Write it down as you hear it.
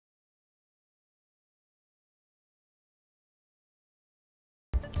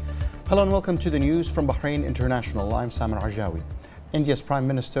Hello and welcome to the news from Bahrain International. I'm Samir Ajawi. India's Prime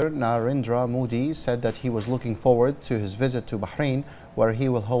Minister Narendra Modi said that he was looking forward to his visit to Bahrain, where he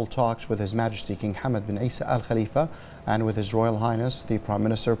will hold talks with His Majesty King Hamad bin Isa Al Khalifa and with His Royal Highness the Prime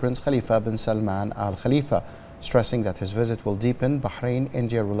Minister Prince Khalifa bin Salman Al Khalifa, stressing that his visit will deepen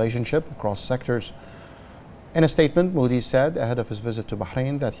Bahrain-India relationship across sectors. In a statement, Modi said ahead of his visit to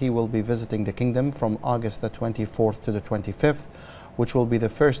Bahrain that he will be visiting the kingdom from August the 24th to the 25th, which will be the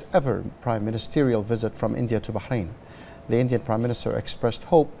first ever prime ministerial visit from India to Bahrain. The Indian Prime Minister expressed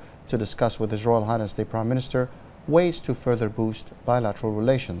hope to discuss with His Royal Highness the Prime Minister ways to further boost bilateral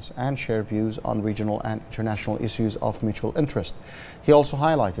relations and share views on regional and international issues of mutual interest. He also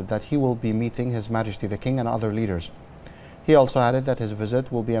highlighted that he will be meeting His Majesty the King and other leaders. He also added that his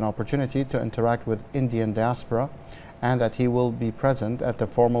visit will be an opportunity to interact with Indian diaspora and that he will be present at the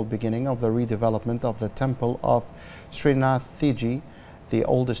formal beginning of the redevelopment of the temple of Srinathji, the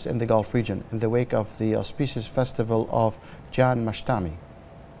oldest in the Gulf region, in the wake of the auspicious festival of Jan Mashtami.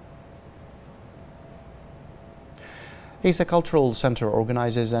 Isa Cultural Center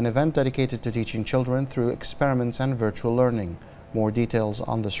organizes an event dedicated to teaching children through experiments and virtual learning. More details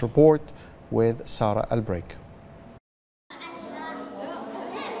on this report with Sarah Elbreak.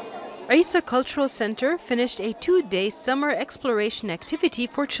 Isa Cultural Center finished a 2-day summer exploration activity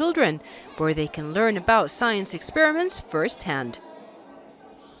for children, where they can learn about science experiments firsthand.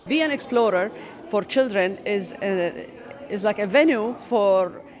 Be an explorer for children is like a venue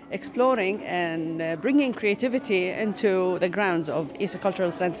for exploring and bringing creativity into the grounds of Isa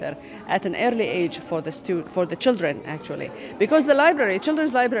Cultural Center at an early age for the children, actually. Because the library,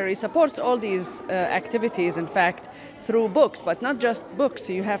 children's library, supports all these activities, in fact, through books, but not just books.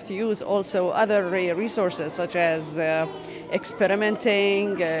 You have to use also other resources such as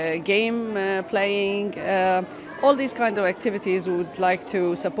experimenting, game playing, all these kind of activities we would like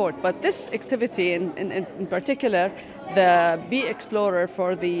to support. But this activity in particular, the Be Explorer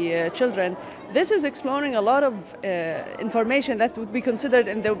for the children, this is exploring a lot of information that would be considered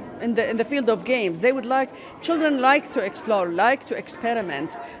in the field of games. Children like to explore, like to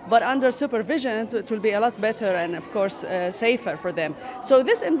experiment, but under supervision it will be a lot better and of course safer for them. So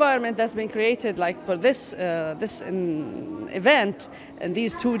this environment that's been created like for this event, and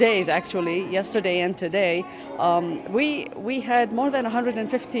these 2 days actually, yesterday and today, we had more than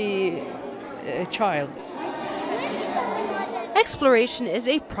 150 child. Exploration is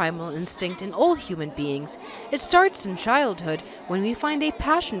a primal instinct in all human beings. It starts in childhood when we find a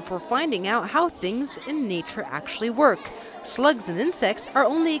passion for finding out how things in nature actually work. Slugs and insects are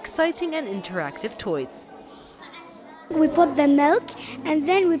only exciting and interactive toys. We put the milk and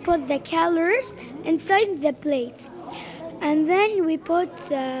then we put the colors inside the plate. And then we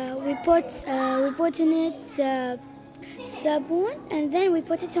put in it sabun, and then we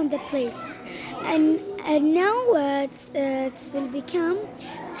put it on the plates. And now it will become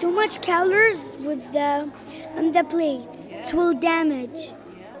too much colors on the plate. It will damage.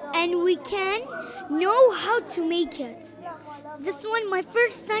 And we can know how to make it. This one, my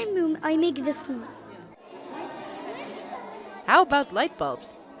first time I make this one. How about light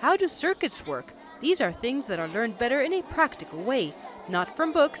bulbs? How do circuits work? These are things that are learned better in a practical way, not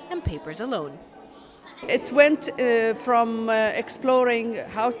from books and papers alone. It went from exploring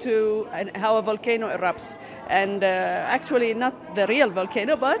how a volcano erupts, and actually not the real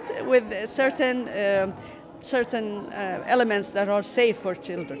volcano, but with certain elements that are safe for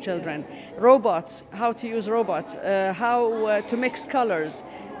children. Robots, how to use robots, how to mix colors.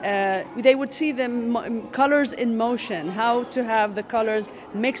 They would see the colors in motion, how to have the colors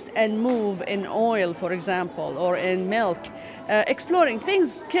mixed and move in oil, for example, or in milk. Exploring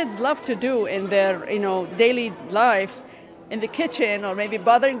things kids love to do in their daily life, in the kitchen, or maybe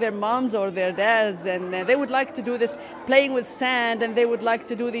bothering their moms or their dads, and they would like to do this, playing with sand, and they would like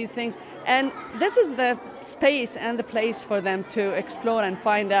to do these things. And this is the space and the place for them to explore and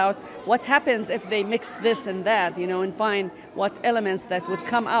find out what happens if they mix this and that, and find what elements that would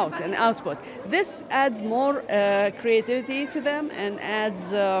come out and output. This adds more creativity to them and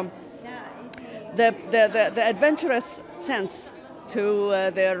adds the adventurous sense to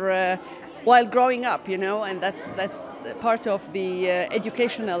their while growing up, and that's part of the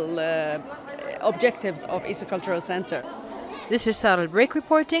educational objectives of Isa Cultural Center. This is Sarah Elbreak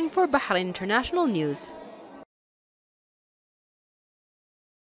reporting for Bahrain International News.